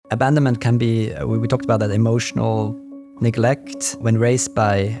Abandonment can be, we talked about that, emotional neglect when raised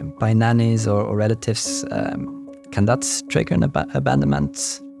by nannies or relatives. Can that trigger an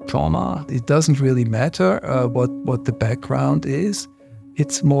abandonment trauma? It doesn't really matter what the background is.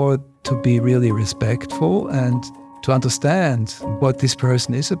 It's more to be really respectful and to understand what this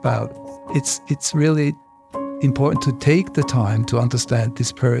person is about. It's really important to take the time to understand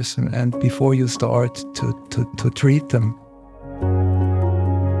this person and before you start to treat them.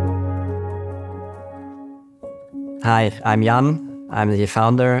 Hi, I'm Jan. I'm the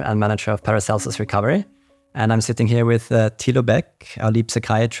founder and manager of Paracelsus Recovery. And I'm sitting here with Thilo Beck, our lead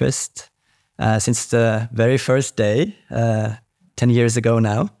psychiatrist, since the very first day, 10 years ago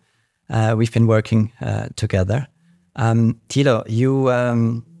now. We've been working together. Thilo,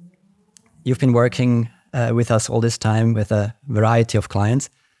 you've been working with us all this time with a variety of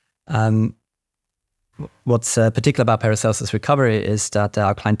clients. What's particular about Paracelsus Recovery is that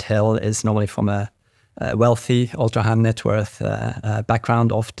our clientele is normally from a wealthy, ultra-high net worth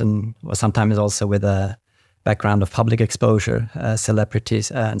background, often or sometimes also with a background of public exposure,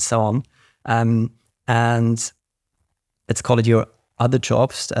 celebrities, and so on. And let's call it your other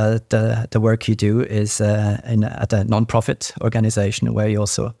jobs. The work you do is at a non-profit organization where you're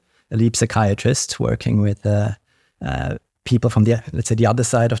also a lead psychiatrist working with people from the other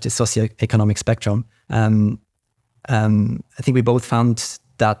side of the socioeconomic spectrum. I think we both found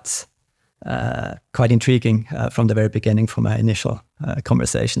that quite intriguing from the very beginning, from our initial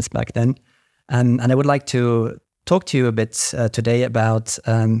conversations back then. And I would like to talk to you a bit today about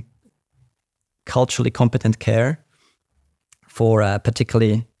culturally competent care for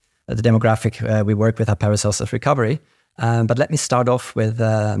particularly the demographic we work with at Paracelsus Recovery. But let me start off with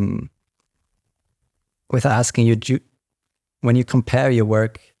asking you, when you compare your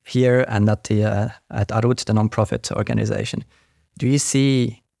work here and at Arut, the non-profit organization, do you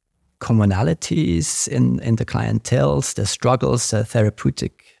see commonalities in the clienteles, the struggles, the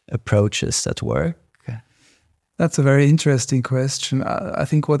therapeutic approaches that work? That's a very interesting question. I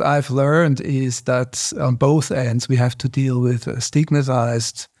think what I've learned is that on both ends, we have to deal with a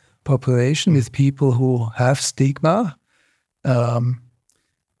stigmatized population, with people who have stigma.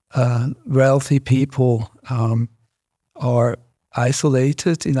 Wealthy people are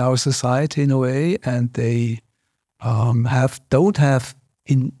isolated in our society in a way, and they don't have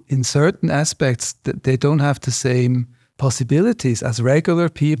in certain aspects, they don't have the same possibilities as regular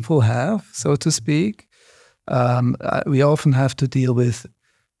people have, so to speak. We often have to deal with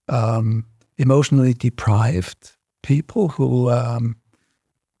emotionally deprived people who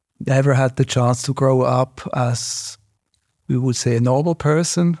never had the chance to grow up as we would say a normal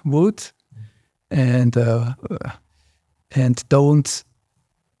person would, and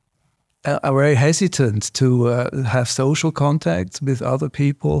are very hesitant to have social contacts with other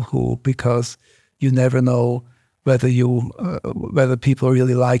people because you never know whether people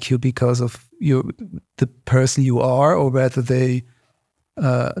really like you because of the person you are, or whether they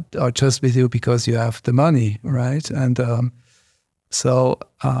are just with you because you have the money, right? And so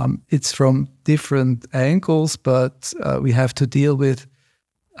it's from different angles, but we have to deal with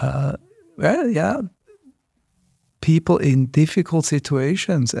people in difficult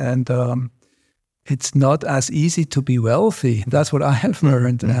situations, and it's not as easy to be wealthy. That's what I have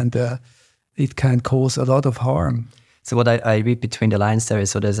learned, and it can cause a lot of harm. So what I read between the lines there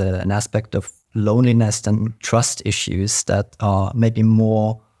is, so there's an aspect of loneliness and trust issues that are maybe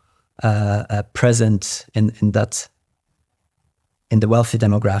more present in the wealthy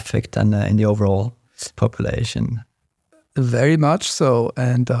demographic than in the overall population. Very much so,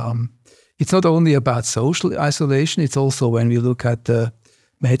 and it's not only about social isolation, it's also when we look at the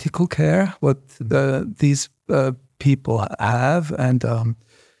medical care, what these people have. And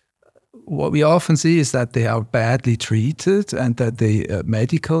what we often see is that they are badly treated, and that they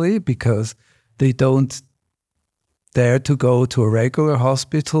medically, because they don't dare to go to a regular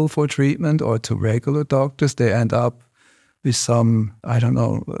hospital for treatment or to regular doctors. They end up with some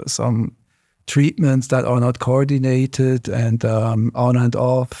treatments that are not coordinated, and on and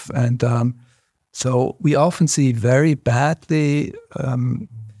off. And so we often see very badly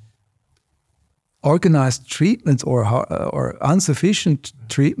organized treatments or insufficient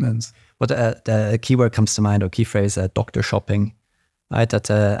treatments. But the keyword comes to mind, or key phrase, doctor shopping, right? That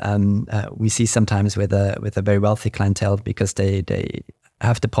we see sometimes with a very wealthy clientele, because they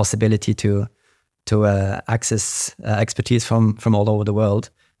have the possibility to access expertise from all over the world.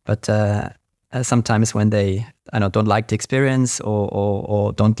 But sometimes when they don't like the experience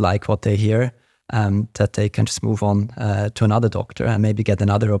or don't like what they hear, that they can just move on to another doctor and maybe get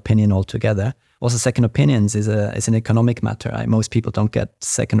another opinion altogether, Also, second opinions is an economic matter. Right? Most people don't get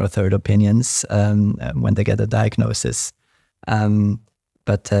second or third opinions when they get a diagnosis.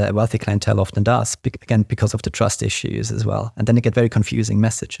 But a wealthy clientele often does, again, because of the trust issues as well. And then they get very confusing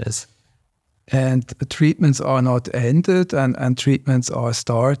messages. And treatments are not ended, and treatments are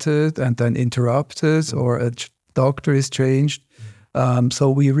started and then interrupted, or a doctor is changed.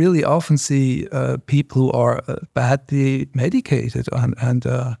 So we really often see people who are badly medicated and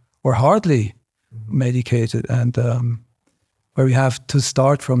or hardly medicated, and where we have to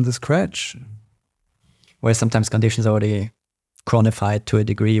start from the scratch. Where sometimes conditions are already chronified to a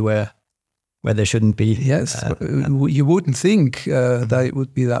degree where they shouldn't be. Yes, you wouldn't think that it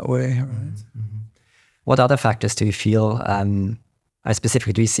would be that way. Right? Mm-hmm. What other factors do you feel,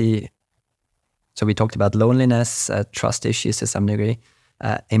 specifically do you see, so we talked about loneliness, trust issues to some degree,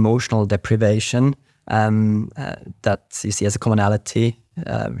 emotional deprivation, that you see as a commonality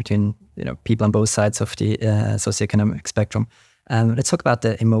between people on both sides of the socioeconomic spectrum. Let's talk about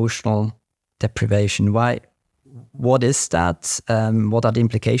the emotional deprivation. What is that? What are the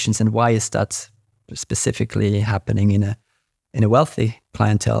implications, and why is that specifically happening in a wealthy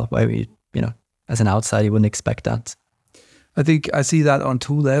clientele where we, as an outsider, you wouldn't expect that? I think I see that on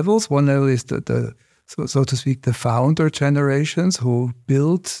two levels. One level is so to speak, the founder generations who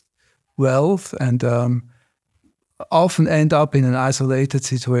build wealth and often end up in an isolated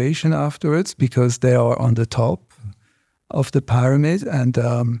situation afterwards because they are on the top of the pyramid and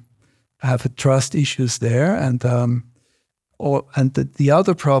have trust issues there. And the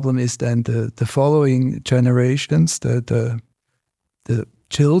other problem is then the following generations, the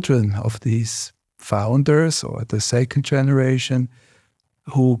children of these founders or the second generation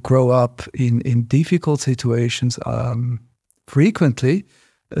who grow up in difficult situations, frequently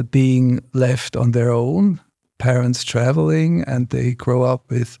being left on their own, parents traveling, and they grow up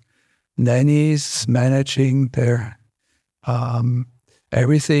with nannies managing their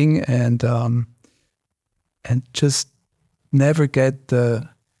everything, and just never get the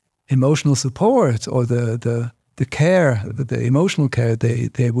emotional support or the care, the emotional care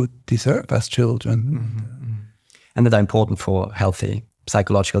they would deserve as children. Mm-hmm. And that are important for healthy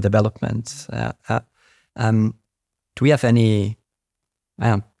psychological development. Do we have any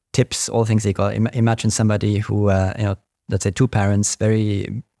tips, all things equal? Imagine somebody who, let's say two parents,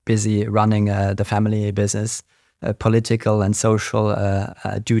 very busy running the family business, political and social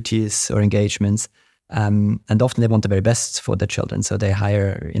duties or engagements. And often they want the very best for their children. So they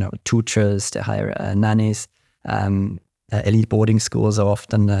hire, tutors, they hire nannies. Elite boarding schools are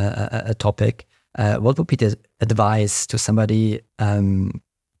often a topic. What would be the advice to somebody, to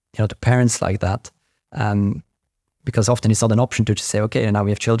parents like that? Because often it's not an option to just say, okay, now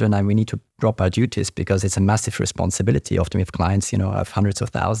we have children and we need to drop our duties because it's a massive responsibility. Often we have clients, have hundreds of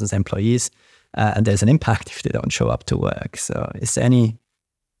thousands of employees, and there's an impact if they don't show up to work. So is there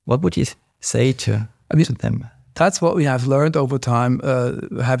what would you say to them? That's what we have learned over time,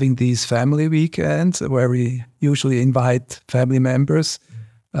 having these family weekends where we usually invite family members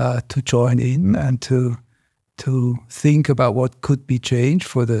to join in and to think about what could be changed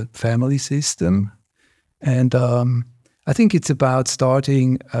for the family system. And I think it's about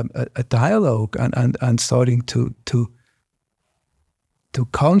starting a dialogue and starting to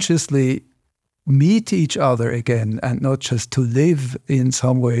consciously meet each other again, and not just to live in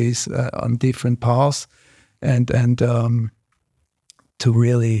some ways on different paths, and to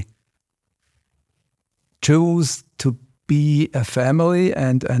really choose to be a family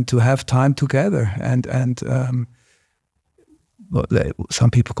and to have time together. And some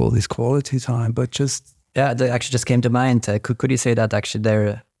people call this quality time, but just... Yeah, that actually just came to mind. Could you say that actually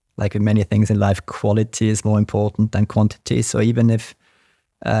there, like with many things in life, quality is more important than quantity? So even if,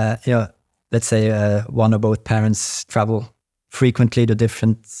 let's say one or both parents travel frequently to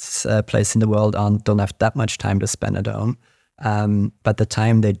different places in the world and don't have that much time to spend at home, but the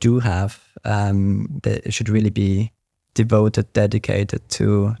time they do have, they should really be devoted, dedicated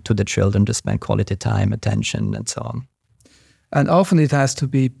to the children, to spend quality time, attention, and so on. And often it has to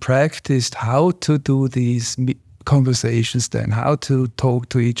be practiced how to do these conversations then, how to talk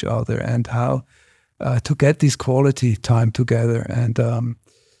to each other, and how to get this quality time together, and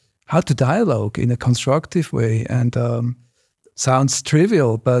how to dialogue in a constructive way. And sounds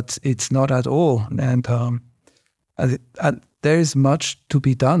trivial, but it's not at all. And there is much to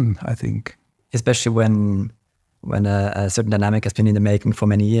be done, I think. Especially when a certain dynamic has been in the making for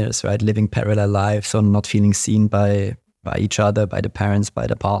many years, right? Living parallel lives or not feeling seen by each other, by the parents, by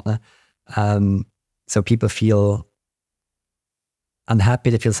the partner. So people feel unhappy,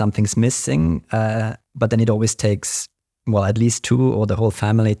 they feel something's missing, but then it always takes well, at least two or the whole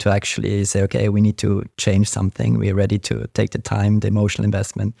family to actually say, okay, we need to change something. We're ready to take the time, the emotional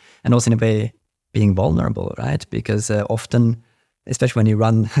investment, and also in a way being vulnerable, right? Because often, especially when you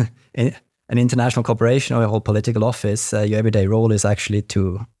run an international corporation or a whole political office, your everyday role is actually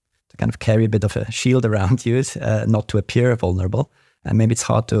to kind of carry a bit of a shield around you, not to appear vulnerable. And maybe it's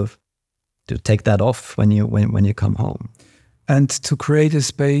hard to take that off when you come home. And to create a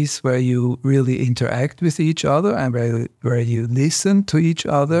space where you really interact with each other and where you listen to each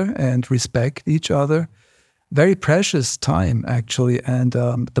other and respect each other. Very precious time, actually, and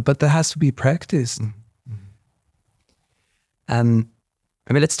but that has to be practiced.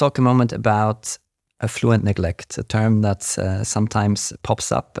 Maybe let's talk a moment about affluent neglect, a term that sometimes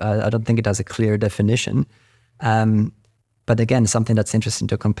pops up. I don't think it has a clear definition. But again, something that's interesting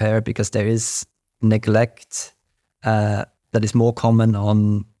to compare, because there is neglect that is more common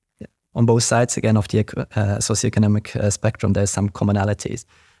on both sides, again, of the socioeconomic spectrum. There's some commonalities.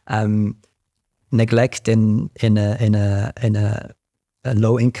 Neglect in a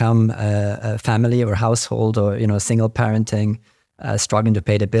low income family or household, or single parenting, struggling to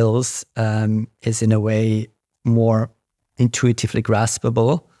pay the bills, is in a way more intuitively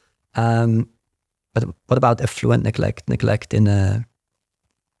graspable. But what about affluent neglect? Neglect in a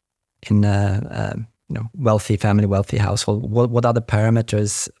wealthy family, wealthy household. What are the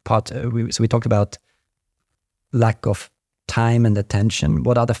parameters? So we talked about lack of time and attention.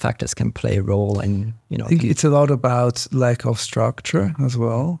 What other factors can play a role in? I think it's a lot about lack of structure as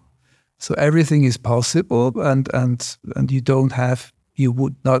well. So everything is possible, and you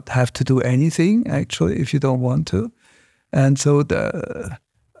would not have to do anything actually if you don't want to. And so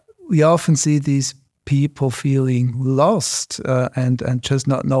we often see these people feeling lost and just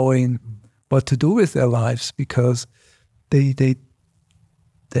not knowing what to do with their lives, because they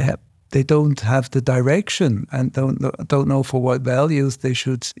don't have the direction and don't know for what values they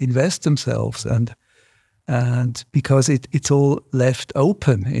should invest themselves, and because it's all left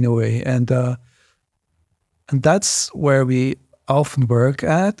open in a way, and that's where we often work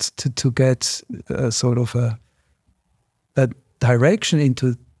at to get sort of a direction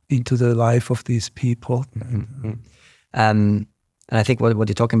into the life of these people. And I think what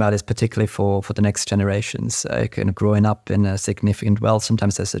you're talking about is particularly for the next generations, growing up in a significant wealth.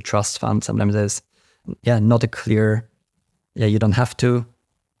 Sometimes there's a trust fund. Sometimes there's, not a clear, you don't have to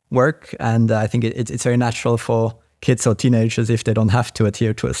work. And I think it's very natural for kids or teenagers, if they don't have to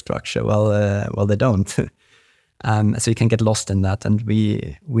adhere to a structure, well, they don't. So you can get lost in that. And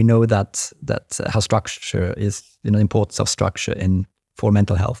we know that how structure is, the importance of structure for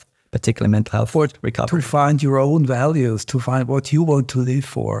mental health. Particularly mental health recovery. To find your own values, to find what you want to live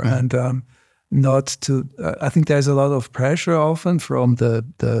for, and not to. I think there's a lot of pressure often from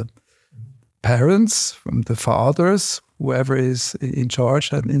the parents, from the fathers, whoever is in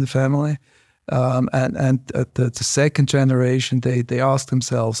charge in the family, and the second generation, they ask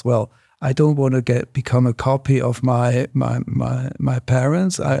themselves, well, I don't want to become a copy of my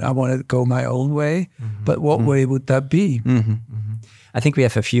parents. I want to go my own way, but what way would that be? I think we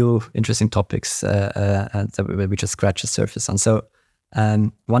have a few interesting topics that we just scratch the surface on. So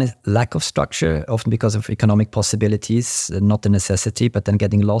one is lack of structure, often because of economic possibilities, not a necessity, but then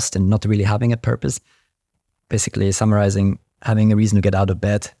getting lost and not really having a purpose. Basically summarizing, having a reason to get out of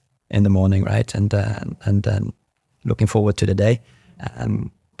bed in the morning, right? And then looking forward to the day.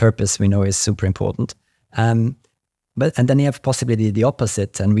 Purpose, we know, is super important. And then you have possibly the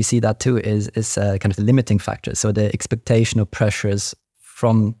opposite, and we see that too, is kind of the limiting factor. So the expectation of pressures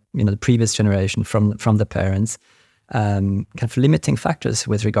from the previous generation, from the parents, kind of limiting factors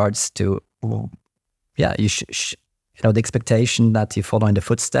with regards to the expectation that you follow in the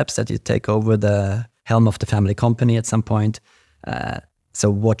footsteps, that you take over the helm of the family company at some point.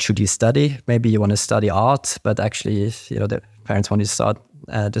 So what should you study? Maybe you want to study art, but actually the parents want you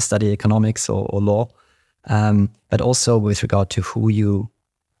to study economics or law. But also with regard to who you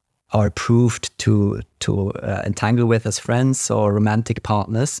are approved to entangle with as friends or romantic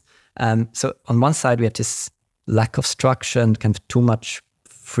partners. So on one side, we have this lack of structure and kind of too much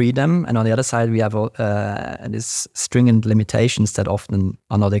freedom. And on the other side, we have this stringent limitations that often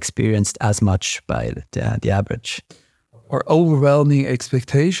are not experienced as much by the average. Or overwhelming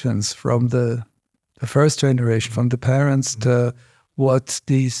expectations from the first generation, from the parents, to what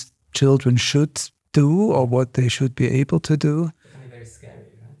these children should do or what they should be able to do. Very scary,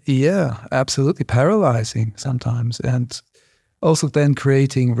 right? Yeah, absolutely paralyzing sometimes, and also then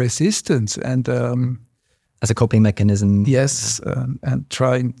creating resistance and as a coping mechanism. Yes, and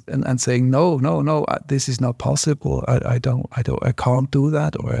trying and saying no, this is not possible. I can't do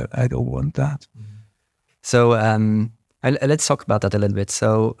that, or I don't want that. So Let's talk about that a little bit.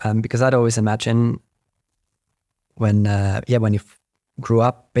 So, because I'd always imagine when you grew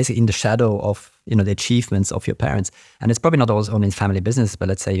up basically in the shadow of the achievements of your parents, and it's probably not always only in family business, but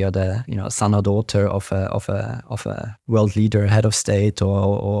let's say you're the son or daughter of a world leader, head of state,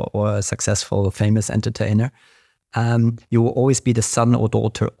 or a successful famous entertainer. You will always be the son or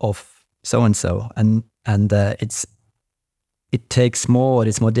daughter of so and so, and it takes more.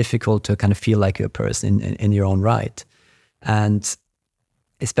 It's more difficult to kind of feel like you're a person in your own right. And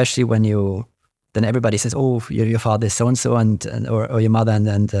especially when then everybody says, "Oh, your father is so and so, or your mother,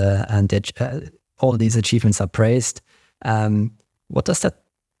 and all these achievements are praised." What does that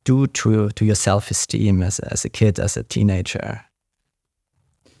do to your self-esteem as a kid, as a teenager?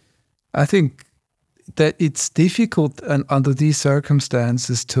 I think that it's difficult under these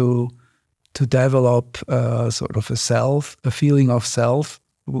circumstances to develop sort of a feeling of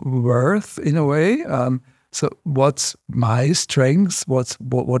self-worth in a way. So what's my strengths? What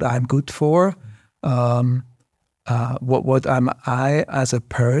I'm good for? What am I as a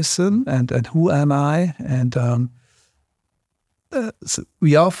person? And who am I? And so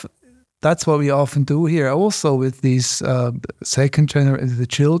that's what we often do here. Also with these second generation, the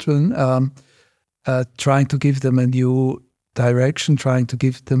children, trying to give them a new direction, trying to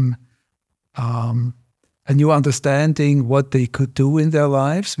give them a new understanding what they could do in their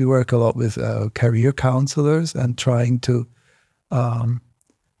lives. We work a lot with career counselors and trying to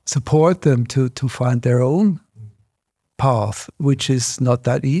support them to find their own path, which is not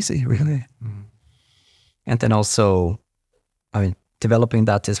that easy, really. Mm. And then also, developing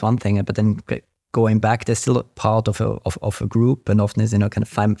that is one thing, but then going back, they're still a part of a group, and often is kind of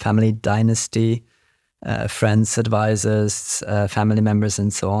family dynasty, friends, advisors, family members,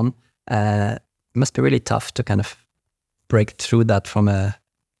 and so on. It must be really tough to kind of break through that from a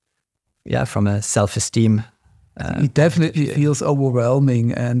self-esteem. It definitely feels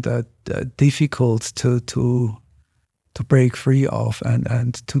overwhelming and difficult to break free of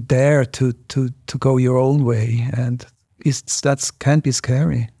and to dare to go your own way, and that can be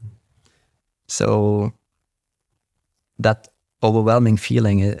scary. So that overwhelming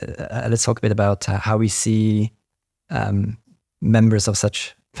feeling. Let's talk a bit about how we see members of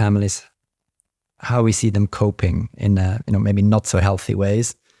such families, how we see them coping in maybe not so healthy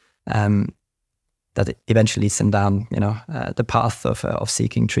ways. That eventually leads them down, the path of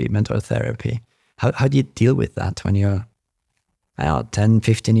seeking treatment or therapy. How do you deal with that when you're 10,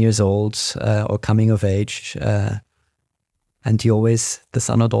 15 years old or coming of age, and you're always the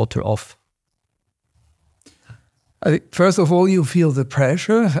son or daughter of? I think first of all, you feel the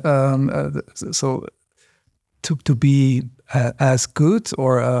pressure, so to be as good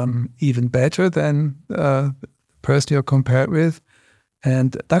or even better than the person you're compared with.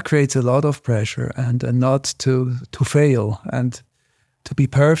 And that creates a lot of pressure, and not to fail and to be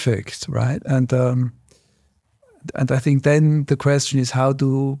perfect, right? And I think then the question is, how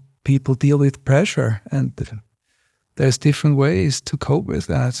do people deal with pressure? And there's different ways to cope with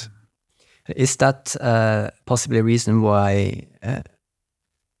that. Is that possibly a reason why,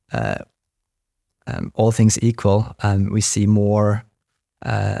 all things equal, we see more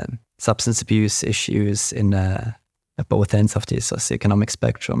substance abuse issues in at both ends of the socioeconomic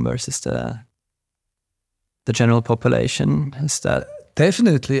spectrum versus the general population? Is that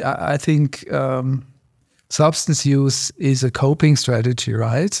definitely? I think substance use is a coping strategy,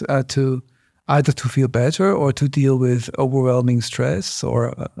 right? To either to feel better or to deal with overwhelming stress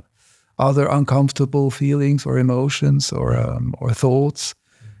or other uncomfortable feelings or emotions or thoughts,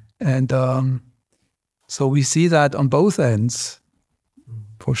 and so we see that on both ends,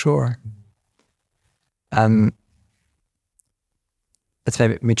 for sure. Let's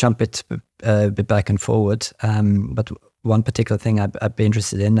maybe jump a bit back and forward. But one particular thing I'd be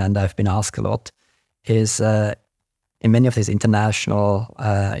interested in, and I've been asked a lot, is in many of these international,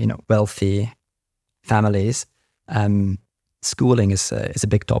 wealthy families, schooling is a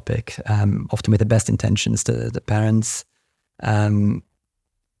big topic. Often with the best intentions, the parents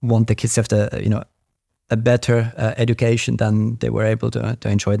want the kids to have a better education than they were able to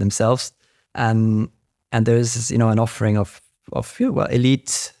enjoy themselves. And there's an offering of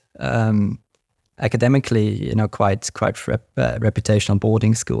elite, academically, quite reputational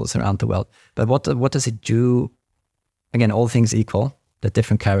boarding schools around the world. But what does it do? Again, all things equal, the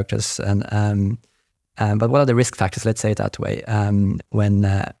different characters, but what are the risk factors? Let's say it that way. When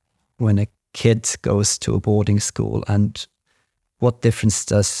a kid goes to a boarding school, and what difference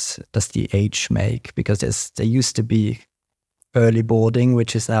does the age make? Because there used to be early boarding,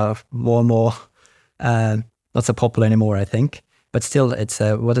 which is now more and more not so popular anymore, I think. But still, it's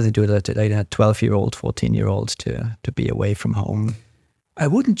what does it do to a 12-year-old, 14-year-old to be away from home? I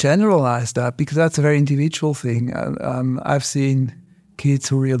wouldn't generalize that because that's a very individual thing. I've seen kids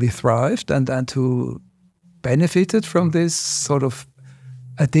who really thrived and who benefited from this sort of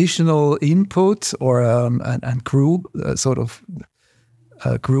additional input or and grew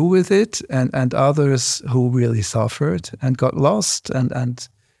grew with it, and others who really suffered and got lost and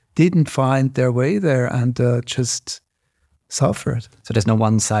didn't find their way there and just suffered. So there's no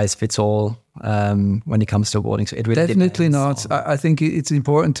one size fits all when it comes to boarding. So it really definitely not. I think it's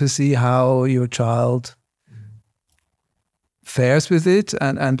important to see how your child fares with it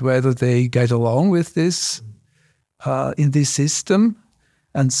and whether they get along with this in this system.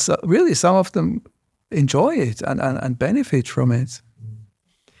 And so really some of them enjoy it and benefit from it.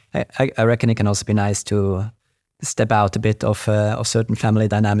 I reckon it can also be nice to step out a bit of certain family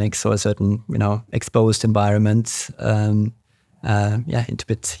dynamics or a certain, exposed environment, into a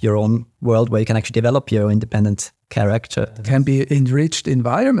bit your own world where you can actually develop your independent character. It can be enriched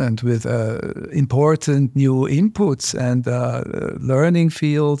environment with important new inputs and learning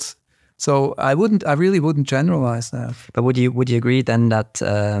fields. So I really wouldn't generalize that. But would you agree then that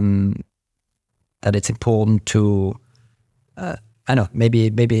that it's important to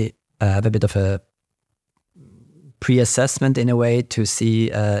maybe have a bit of a pre-assessment in a way to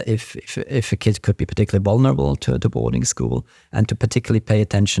see if a kid could be particularly vulnerable to boarding school, and to particularly pay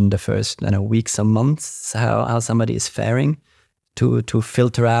attention the first weeks or months how somebody is faring, to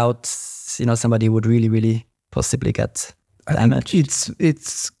filter out somebody who would really possibly get damaged.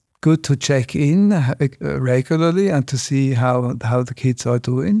 It's good to check in regularly and to see how the kids are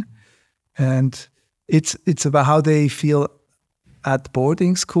doing, and it's about how they feel at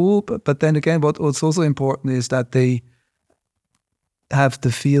boarding school, but then again, what's also important is that they have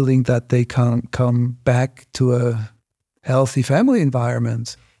the feeling that they can come back to a healthy family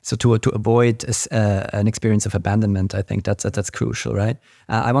environment. So to avoid an experience of abandonment, I think that's crucial, right?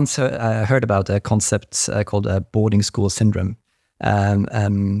 I once heard about a concept called boarding school syndrome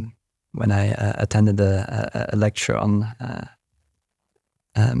when I attended a lecture on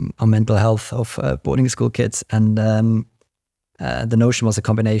mental health of boarding school kids, and the notion was a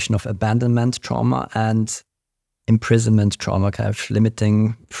combination of abandonment trauma and imprisonment trauma, kind of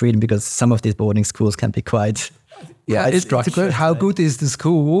limiting freedom, because some of these boarding schools can be quite structured. How good is the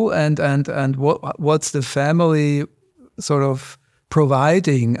school, and what's the family sort of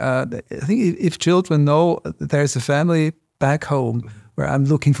providing? I think if children know there's a family back home where I'm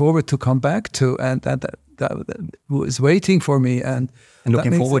looking forward to come back to, and that who is waiting for me, and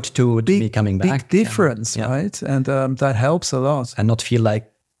looking forward to me coming back. Big difference, right? And that helps a lot. And not feel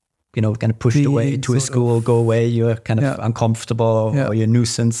like, kind of pushed away to a school, go away, you're kind of uncomfortable or you're a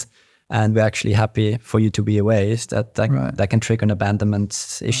nuisance. And we're actually happy for you to be away. That can trigger an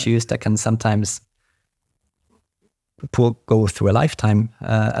abandonment issues that can sometimes go through a lifetime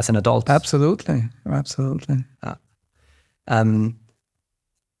as an adult. Absolutely.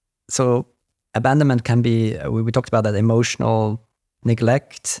 So abandonment can be, we talked about that, emotional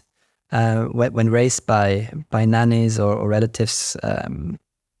neglect when raised by nannies or relatives.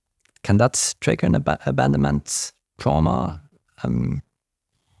 Can that trigger an abandonment trauma?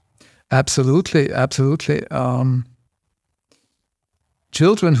 Absolutely.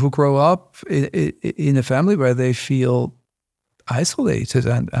 Children who grow up in a family where they feel isolated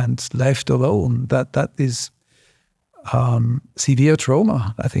and left alone, that is severe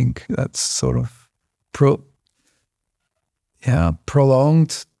trauma. I think that's sort of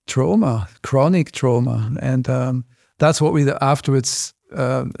prolonged trauma, chronic trauma, and that's what we afterwards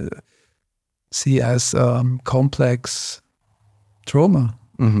see as complex trauma.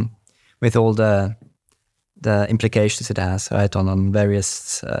 Mm-hmm. With all the implications it has, right, on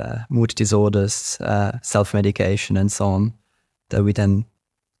various mood disorders, self-medication, and so on, that we then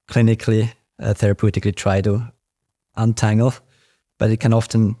clinically, therapeutically try to untangle, but it can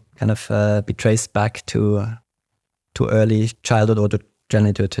often kind of be traced back to early childhood or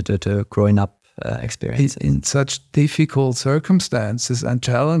generally to growing up experiences. In such difficult circumstances and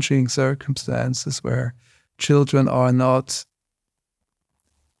challenging circumstances where children are not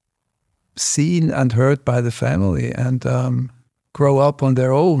seen and heard by the family and grow up on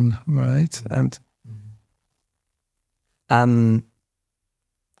their own, right? And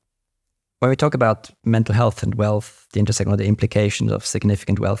when we talk about mental health and wealth, the intersection or the implications of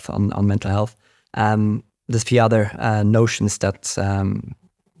significant wealth on mental health, there's a few other notions that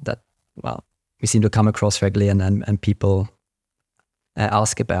we seem to come across regularly and people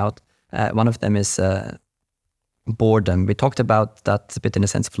ask about. One of them is boredom. We talked about that a bit in a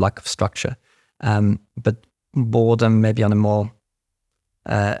sense of lack of structure, but boredom maybe on a more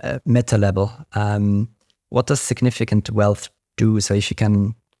meta level, what does significant wealth do? So if you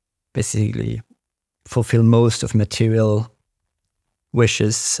can basically fulfill most of material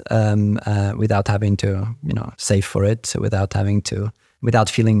wishes without having to, save for it, without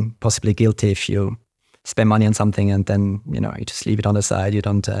feeling possibly guilty if you spend money on something and then, you just leave it on the side, you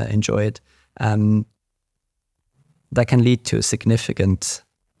don't enjoy it. That can lead to significant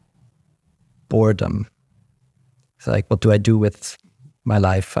boredom. It's like, what do I do with my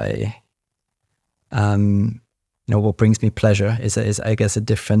life? What brings me pleasure is I guess a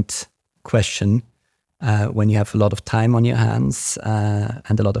different question when you have a lot of time on your hands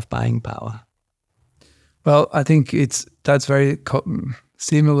and a lot of buying power. Well, I think that's very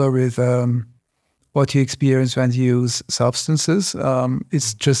similar with what you experience when you use substances.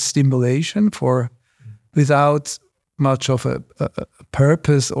 It's just stimulation without much of a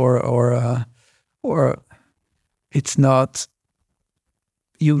purpose or it's not.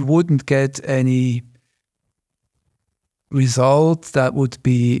 You wouldn't get any result that would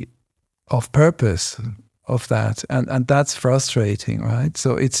be of purpose of that, and that's frustrating, right?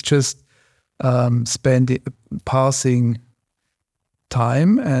 So it's just passing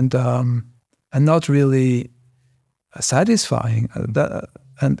time and not really satisfying.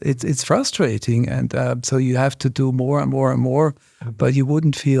 And it's frustrating, and so you have to do more and more and more, but you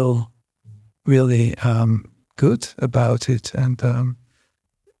wouldn't feel really good about it, and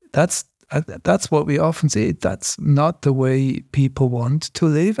that's what we often see. That's not the way people want to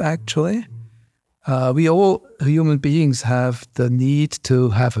live, actually. We all, human beings, have the need to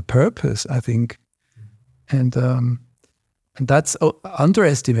have a purpose, I think. And that's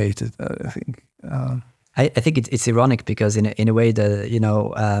underestimated, I think. I think it's ironic because in a way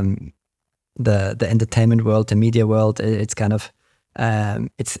the entertainment world, the media world, it's kind of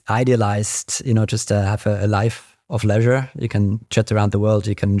it's idealized, just to have a life of leisure. You can jet around the world,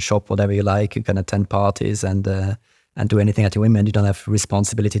 you can shop whatever you like, you can attend parties and do anything at your whim, and you don't have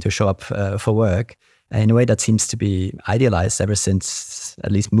responsibility to show up for work. And in a way, that seems to be idealized ever since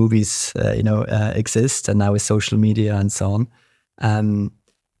at least movies, exist, and now with social media and so on.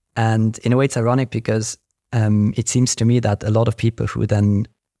 And in a way, it's ironic because it seems to me that a lot of people who then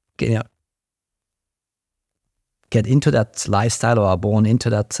get into that lifestyle or are born into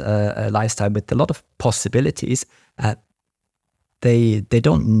that lifestyle with a lot of possibilities, they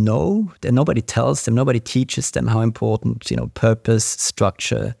don't know. Nobody tells them, nobody teaches them how important purpose,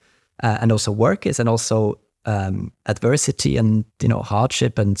 structure, and also work is, and also adversity and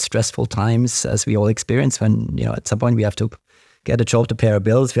hardship and stressful times, as we all experience when at some point we have to get a job to pay our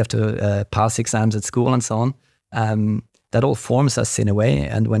bills, we have to pass exams at school and so on. That all forms us in a way,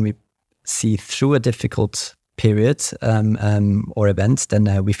 and when we see through a difficult period or event,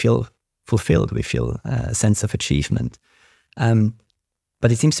 then we feel fulfilled, we feel a sense of achievement.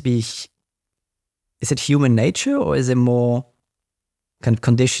 But it seems to be, is it human nature, or is it more kind of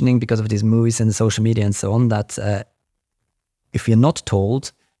conditioning because of these movies and social media and so on, that if we're not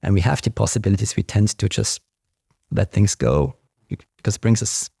told and we have the possibilities, we tend to just let things go because it brings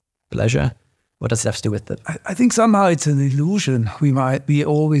us pleasure? What does it have to do with it? I think somehow it's an illusion we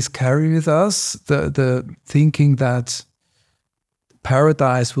always carry with us, the thinking that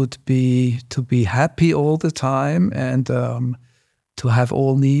paradise would be to be happy all the time and to have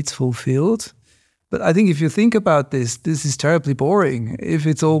all needs fulfilled. But I think if you think about this is terribly boring. If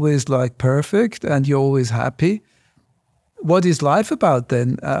it's always like perfect and you're always happy, what is life about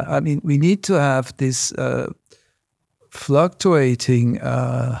then? We need to have this fluctuating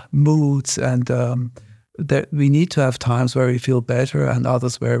moods, and that we need to have times where we feel better and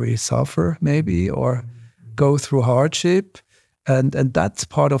others where we suffer maybe or go through hardship, and that's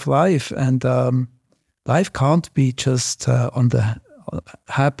part of life. And life can't be just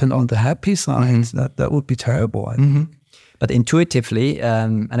happen on the happy side. Mm-hmm. That would be terrible, I think. Mm-hmm. But intuitively,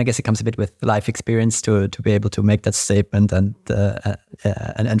 and I guess it comes a bit with life experience to be able to make that statement and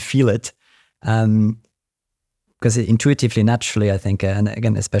feel it. Because intuitively, naturally, I think, and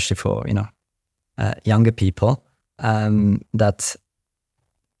again, especially for younger people, that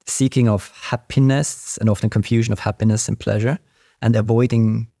seeking of happiness and often confusion of happiness and pleasure and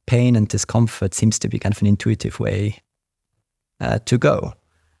avoiding pain and discomfort seems to be kind of an intuitive way to go.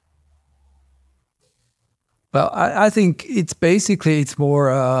 Well, I think it's more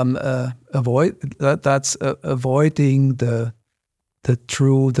avoiding the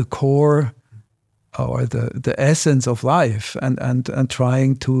core or the essence of life, and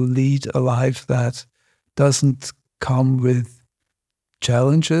trying to lead a life that doesn't come with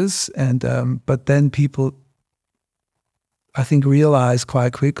challenges, and but then people, I think, realize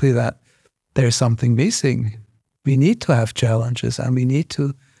quite quickly that there's something missing. we need to have challenges, and we need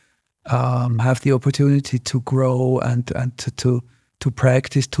to have the opportunity to grow and to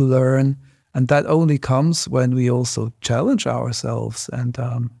practice, to learn. And that only comes when we also challenge ourselves. And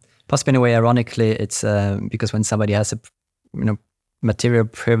possibly in a way, ironically, it's because when somebody has a material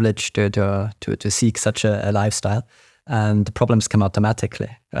privilege to seek such a lifestyle, and the problems come automatically,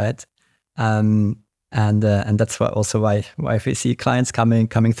 right? And that's why we see clients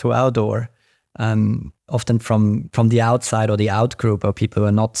coming through our door, often from the outside or the out group, or people who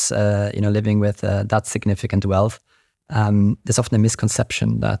are not living with that significant wealth. There's often a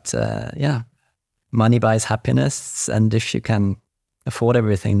misconception that money buys happiness, and if you can afford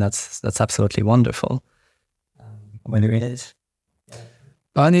everything, that's absolutely wonderful. When it is.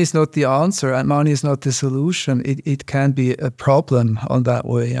 Money is not the answer, and money is not the solution. It can be a problem on that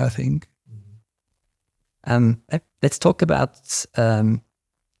way, I think. Let's talk about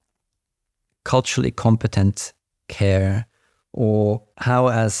culturally competent care, or how,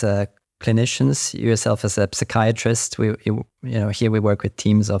 as clinicians, yourself as a psychiatrist, here we work with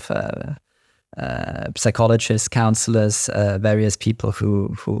teams of psychologists, counselors, various people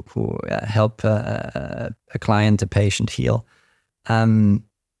who help a client, a patient heal. In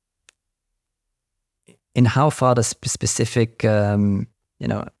how far the specific,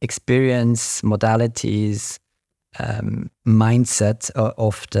 experience, modalities, mindset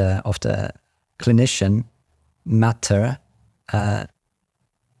of the clinician matter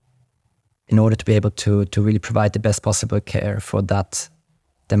in order to be able to really provide the best possible care for that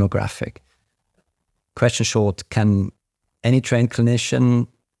demographic? Question short, can any trained clinician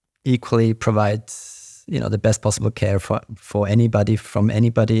equally provide the best possible care for anybody from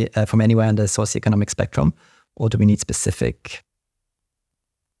anywhere on the socioeconomic spectrum, or do we need specific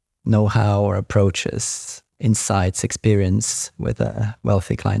know-how or approaches, insights, experience with a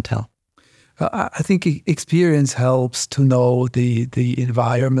wealthy clientele? I think experience helps to know the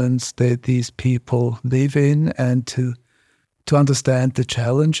environments that these people live in, and to understand the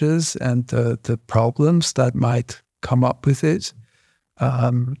challenges and the problems that might come up with it,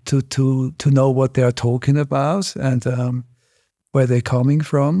 to know what they are talking about and where they're coming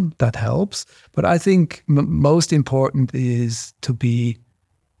from. That helps. But I think most important is to be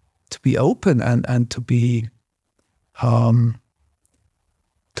open and to be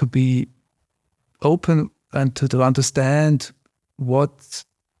open and to understand what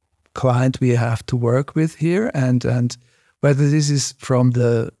client we have to work with here, and whether this is from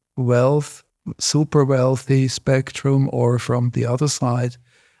the super wealthy spectrum or from the other side.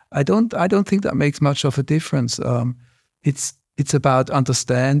 I don't think that makes much of a difference. It's about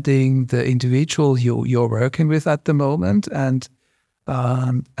understanding the individual you're working with at the moment, and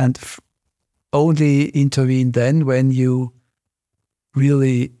only intervene then when you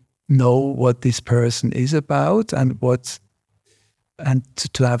really know what this person is about, and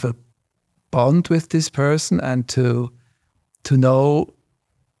to have a bond with this person, and to know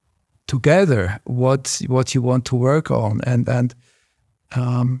together what you want to work on. And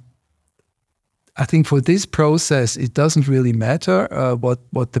I think for this process, it doesn't really matter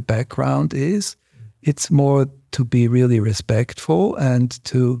what the background is. It's more to be really respectful and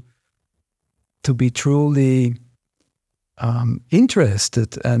to be truly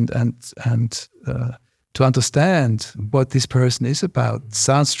interested and to understand what this person is about.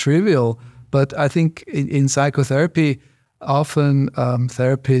 Sounds trivial, but I think in psychotherapy, often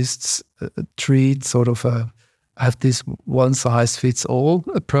therapists treat sort of have this one-size-fits-all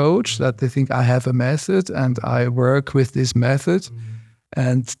approach, that they think, I have a method and I work with this method,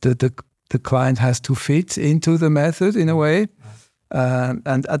 and the client has to fit into the method in a way.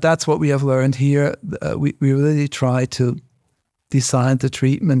 And that's what we have learned here. We really try to design the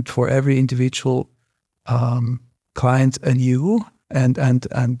treatment for every individual client anew,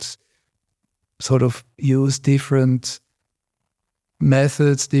 and sort of use different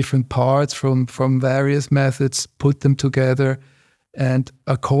methods, different parts from various methods, put them together, and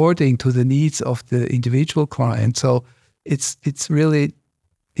according to the needs of the individual client. So it's really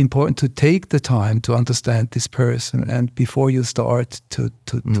important to take the time to understand this person, and before you start to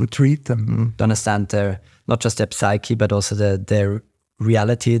treat them. To understand not just their psyche, but also their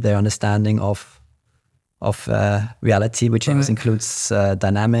reality, their understanding of reality, which includes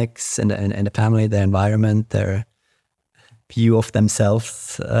dynamics in the family, their environment, their view of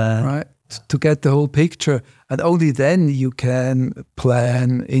themselves. Right. To get the whole picture, and only then you can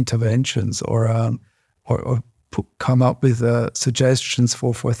plan interventions or come up with suggestions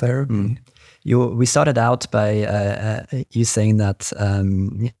for therapy. We started out by you saying that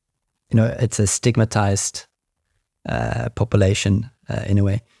it's a stigmatized population in a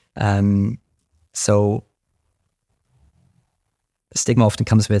way. So stigma often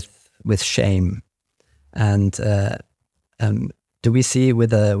comes with shame, and do we see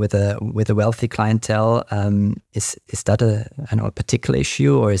with a wealthy clientele, is that a particular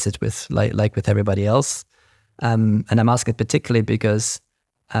issue, or is it with like with everybody else? And I'm asking particularly because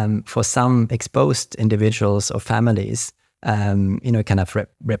for some exposed individuals or families, it can have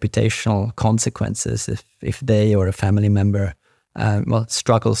reputational consequences if they or a family member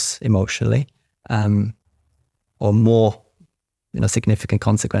struggles emotionally, or more significant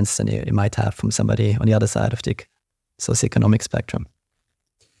consequences than you might have from somebody on the other side of the socioeconomic spectrum.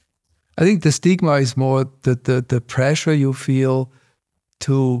 I think the stigma is more the pressure you feel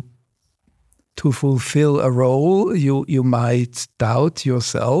to fulfill a role. You might doubt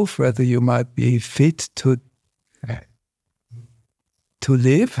yourself whether you might be fit to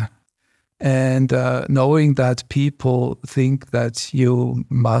live, and knowing that people think that you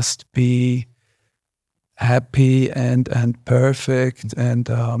must be happy and perfect, and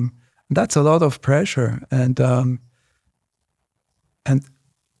that's a lot of pressure, and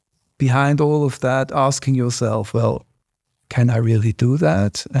behind all of that, asking yourself, well, can I really do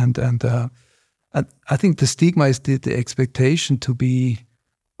that? And I think the stigma is the expectation to be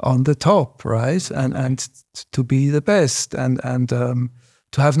on the top, right? And to be the best, and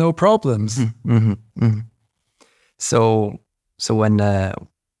to have no problems. Mm-hmm. Mm-hmm. So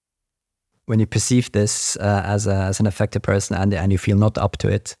when you perceive this as an affected person, and you feel not up to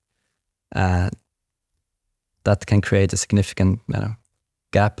it, that can create a significant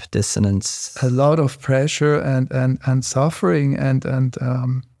gap, dissonance, a lot of pressure and suffering and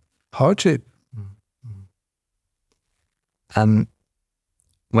hardship.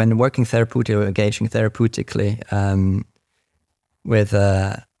 When working therapeutically or engaging therapeutically with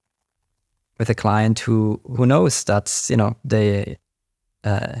a client who knows that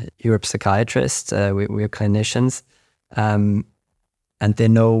you're a psychiatrist, we're clinicians, and they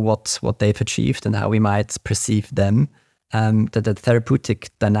know what they've achieved and how we might perceive them. The therapeutic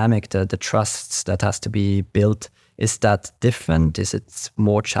dynamic, the trust that has to be built, is that different? Is it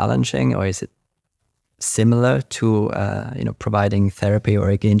more challenging, or is it similar to providing therapy or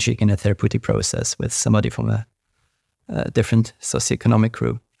engaging in a therapeutic process with somebody from a different socioeconomic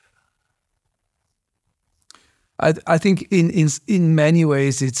group? I think in many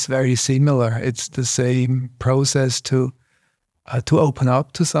ways it's very similar. It's the same process to open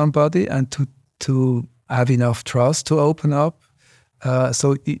up to somebody and to have enough trust to open up.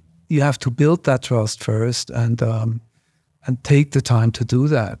 So you have to build that trust first, and take the time to do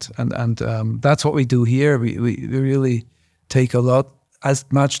that. And that's what we do here. We really take as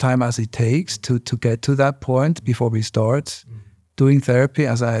much time as it takes to get to that point before we start doing therapy,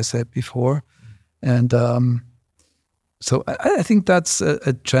 as I said before. And so I think that's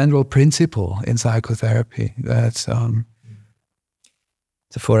a general principle in psychotherapy. That's so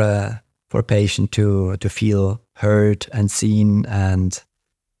for a patient to feel heard and seen and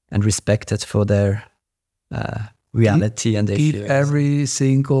respected for their reality and give every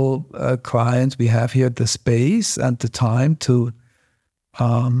single client we have here the space and the time to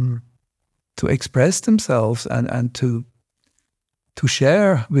express themselves and to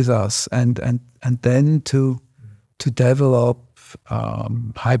share with us, and then to develop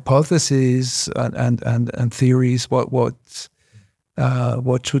hypotheses and theories what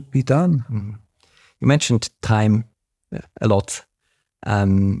should be done. Mm-hmm. You mentioned time a lot.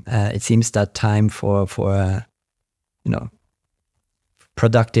 It seems that time for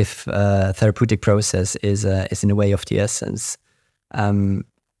productive therapeutic process is in a way of the essence. And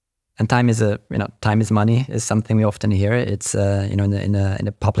time is time is money is something we often hear. It's in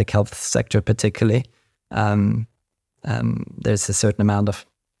the public health sector particularly. There's a certain amount of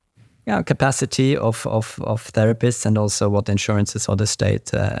capacity of therapists, and also what insurances or the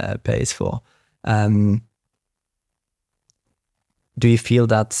state pays for. Do you feel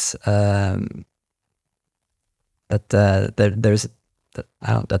that there's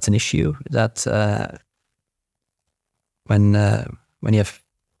that's an issue, that when you have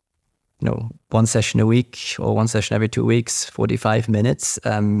one session a week or one session every 2 weeks, 45 minutes,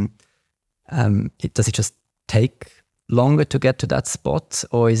 does it just take longer to get to that spot,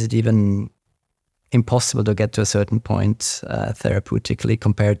 or is it even impossible to get to a certain point therapeutically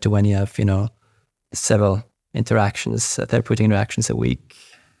compared to when you have several therapeutic interactions a week?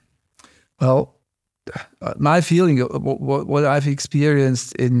 Well, my feeling, what I've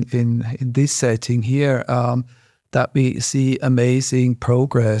experienced in this setting here, that we see amazing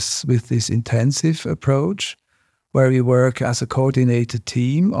progress with this intensive approach, where we work as a coordinated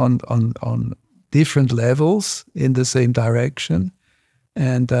team on different levels in the same direction,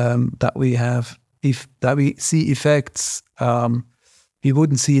 and that we see effects we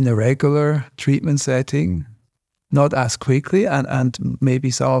wouldn't see in a regular treatment setting, not as quickly, and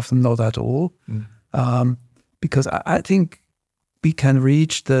maybe so often not at all. Because I think we can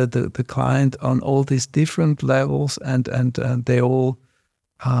reach the client on all these different levels, and they all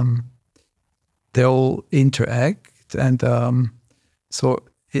interact, and so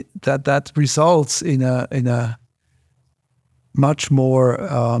that results in a much more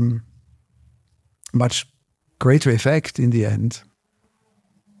much greater effect in the end.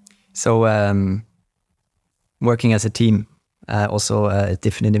 So working as a team, also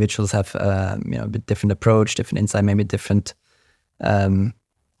different individuals have a bit different approach, different insight, maybe different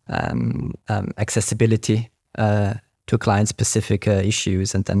accessibility to client-specific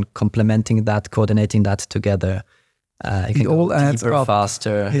issues, and then complementing that, coordinating that together. It all adds up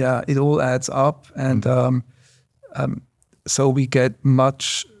faster. Yeah, it all adds up, and so we get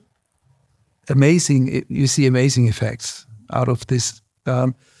much amazing. You see amazing effects out of this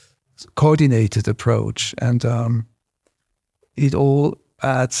coordinated approach, and it all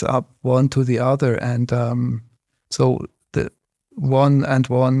adds up one to the other, and so the one and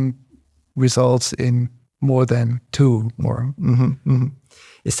one results in more than two more.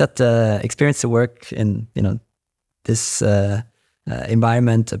 Is that the experience to work in this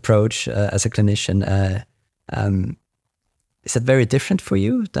environment approach as a clinician? Is that very different for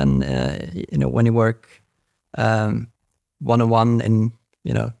you than when you work one-on-one in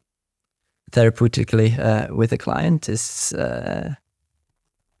therapeutically with a client? Is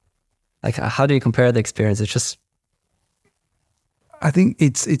like, how do you compare the experience? It's just, I think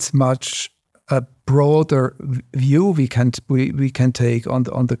it's much a broader view we can take on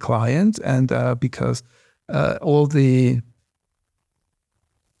the client, and because all the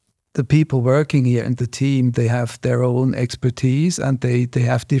people working here in the team, they have their own expertise, and they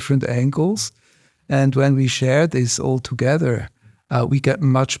have different angles, and when we share this all together, we get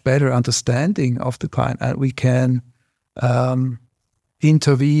much better understanding of the client, and we can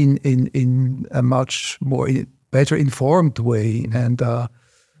intervene in a much more better informed way, and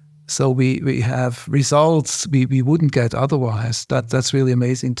so we have results we wouldn't get otherwise. That's really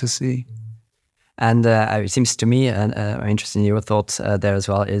amazing to see. And it seems to me, and I'm interested in your thoughts there as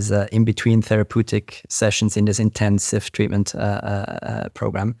well, is in between therapeutic sessions in this intensive treatment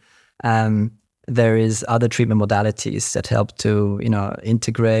program, there is other treatment modalities that help to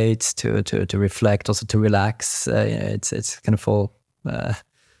integrate, to reflect, also to relax. It's kind of all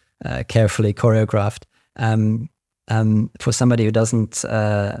carefully choreographed. For somebody who doesn't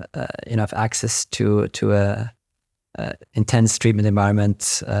have access to a intense treatment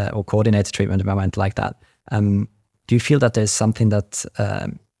environment or coordinated treatment environment like that, do you feel that there's something that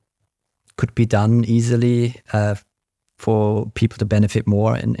could be done easily for people to benefit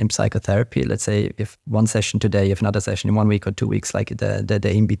more in psychotherapy? Let's say if one session today, if another session in 1 week or 2 weeks, like the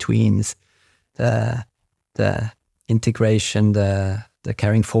in-betweens, the integration, the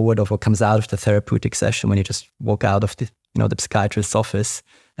carrying forward of what comes out of the therapeutic session when you just walk out of the psychiatrist's office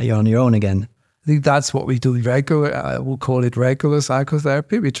and you're on your own again. I think that's what we do regular. We'll call it regular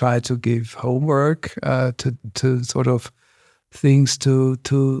psychotherapy. We try to give homework to sort of things to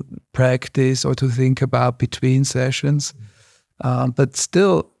practice or to think about between sessions. But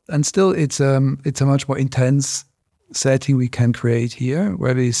still, it's a much more intense setting we can create here,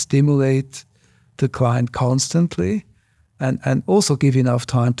 where we stimulate the client constantly, and also give enough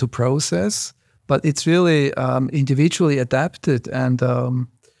time to process. But it's really individually adapted, and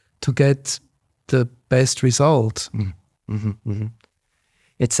to get the best result.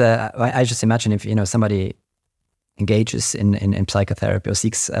 It's I just imagine if somebody engages in psychotherapy or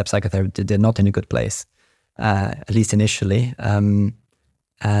seeks psychotherapy, they're not in a good place, at least initially. And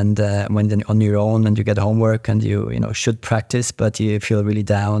when then on your own and you get homework and you should practice, but you feel really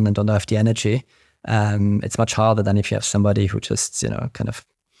down and don't have the energy, it's much harder than if you have somebody who just kind of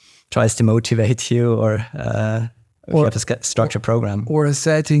tries to motivate you, or if you have a structured program, or a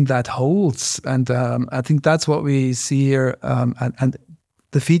setting that holds. And I think that's what we see here, and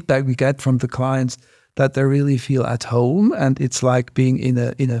the feedback we get from the clients, that they really feel at home, and it's like being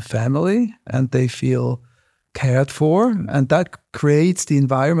in a family, and they feel cared for, and that creates the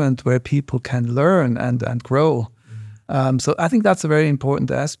environment where people can learn and grow. So I think that's a very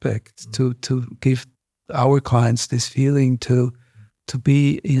important aspect, to give our clients this feeling to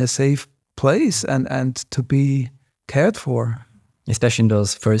be in a safe place and to be cared for. Especially in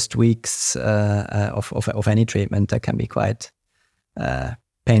those first weeks of any treatment, that can be quite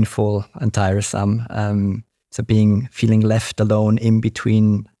painful and tiresome. So feeling left alone in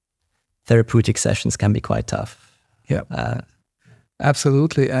between therapeutic sessions can be quite tough. Yeah,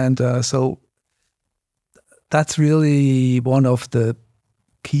 absolutely. And so that's really one of the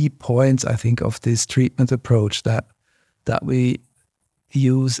key points, I think, of this treatment approach, that we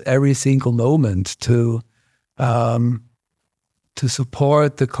use every single moment to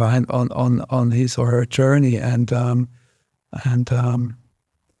support the client on his or her journey, and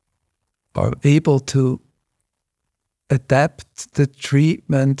are able to adapt the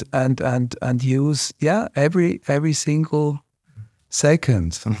treatment and use every single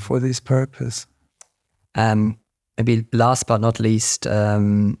second for this purpose. Maybe last but not least,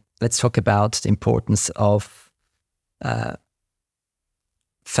 let's talk about the importance of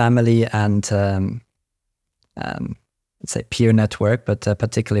family and let's say peer network, but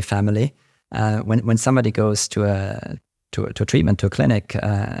particularly family. When somebody goes to a treatment, to a clinic,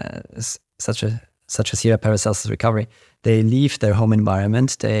 such as here at Paracelsus Recovery, they leave their home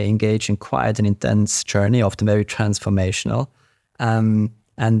environment. They engage in quite an intense journey, often very transformational, and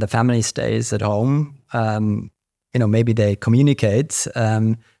the family stays at home. Maybe they communicate,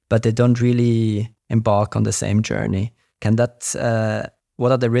 but they don't really embark on the same journey.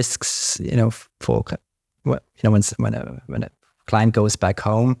 What are the risks, for when a client goes back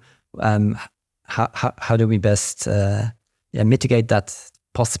home? How do we best mitigate that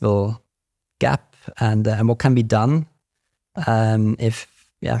possible gap, and what can be done if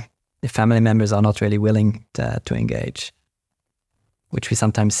family members are not really willing to engage, which we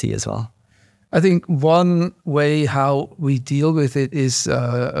sometimes see as well? I think one way how we deal with it is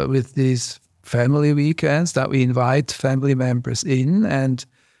with these family weekends, that we invite family members in and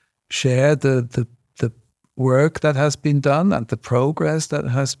share the work that has been done and the progress that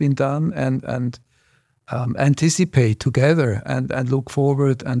has been done, and anticipate together and look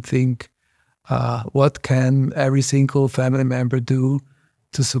forward and think, what can every single family member do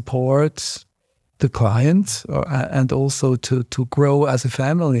to support the client, and also to grow as a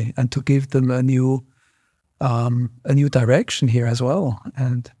family, and to give them a new direction here as well.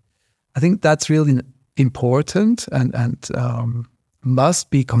 And I think that's really important and must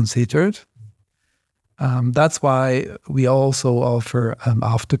be considered. That's why we also offer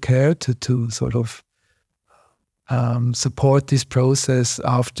aftercare to sort of support this process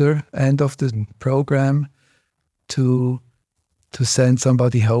after end of the program, to send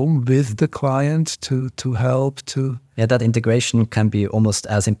somebody home with the client to help to... Yeah, that integration can be almost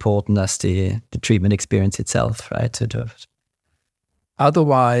as important as the treatment experience itself, right?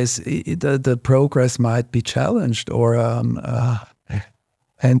 Otherwise, the progress might be challenged, or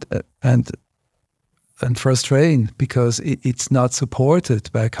and frustrating, because it's not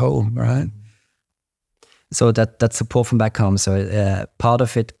supported back home, right? So that support from back home. So part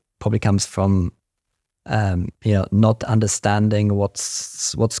of it probably comes from not understanding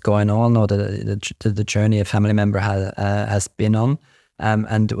what's going on, or the journey a family member has been on,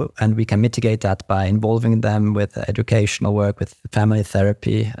 and we can mitigate that by involving them with educational work, with family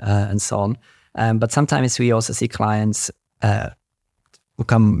therapy, and so on. But sometimes we also see clients who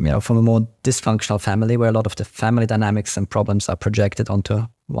come from a more dysfunctional family, where a lot of the family dynamics and problems are projected onto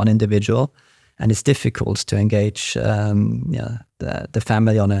one individual, and it's difficult to engage the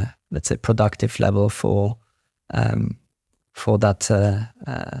family on a, let's say, productive level for that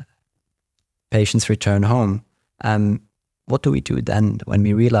patient's return home. What do we do then when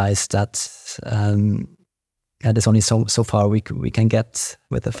we realize that there's only so far we can get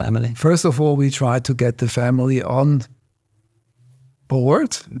with the family? First of all, we try to get the family on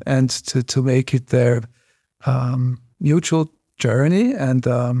board and to make it their mutual journey. And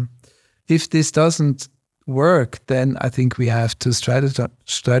if this doesn't work, then I think we have to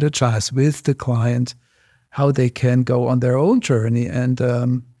strategize with the client how they can go on their own journey and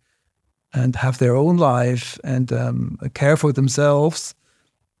have their own life, and care for themselves,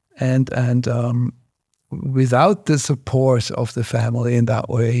 and without the support of the family in that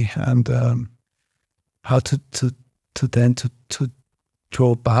way, and how to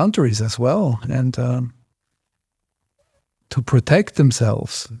draw boundaries as well, and to protect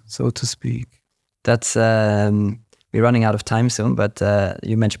themselves, so to speak. That's we're running out of time soon, but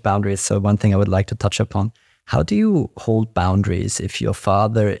you mentioned boundaries, so one thing I would like to touch upon: how do you hold boundaries if your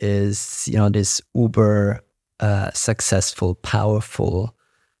father is, this uber successful, powerful,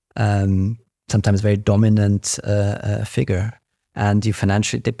 sometimes very dominant figure, and you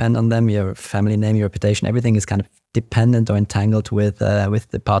financially depend on them, your family name, your reputation, everything is kind of dependent or entangled with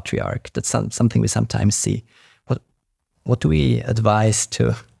the patriarch? That's something we sometimes see. What do we advise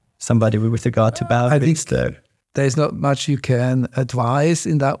to somebody with regard to boundaries? I think there's not much you can advise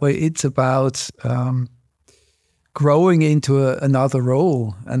in that way. It's about growing into another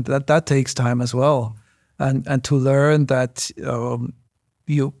role, and that takes time as well. And to learn that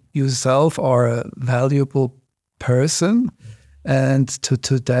you yourself are a valuable person, and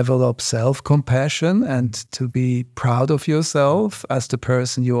to develop self-compassion and to be proud of yourself as the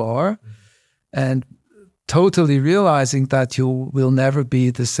person you are, and totally realizing that you will never be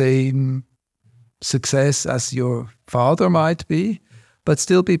the same success as your father might be, but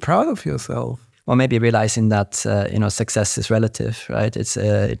still be proud of yourself. Or maybe realizing that success is relative, right?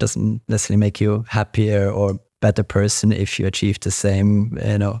 It doesn't necessarily make you happier or better person if you achieve the same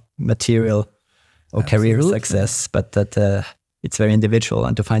material or career success, but that it's very individual,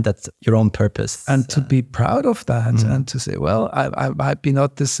 and to find that your own purpose. And to be proud of that, and to say, well, I might be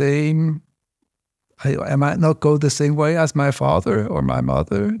not the same, I might not go the same way as my father or my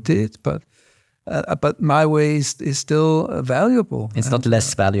mother did, but my way is still valuable. It's not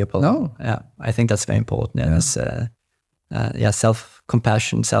less valuable. No. Yeah, I think that's very important. Yeah,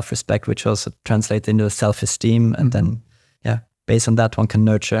 self-compassion, self-respect, which also translates into self-esteem. And then, based on that, one can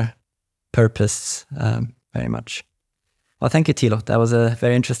nurture purpose very much. Well, thank you, Thilo. That was a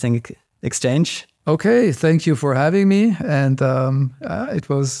very interesting exchange. Okay, thank you for having me. And it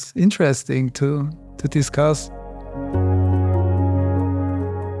was interesting to discuss.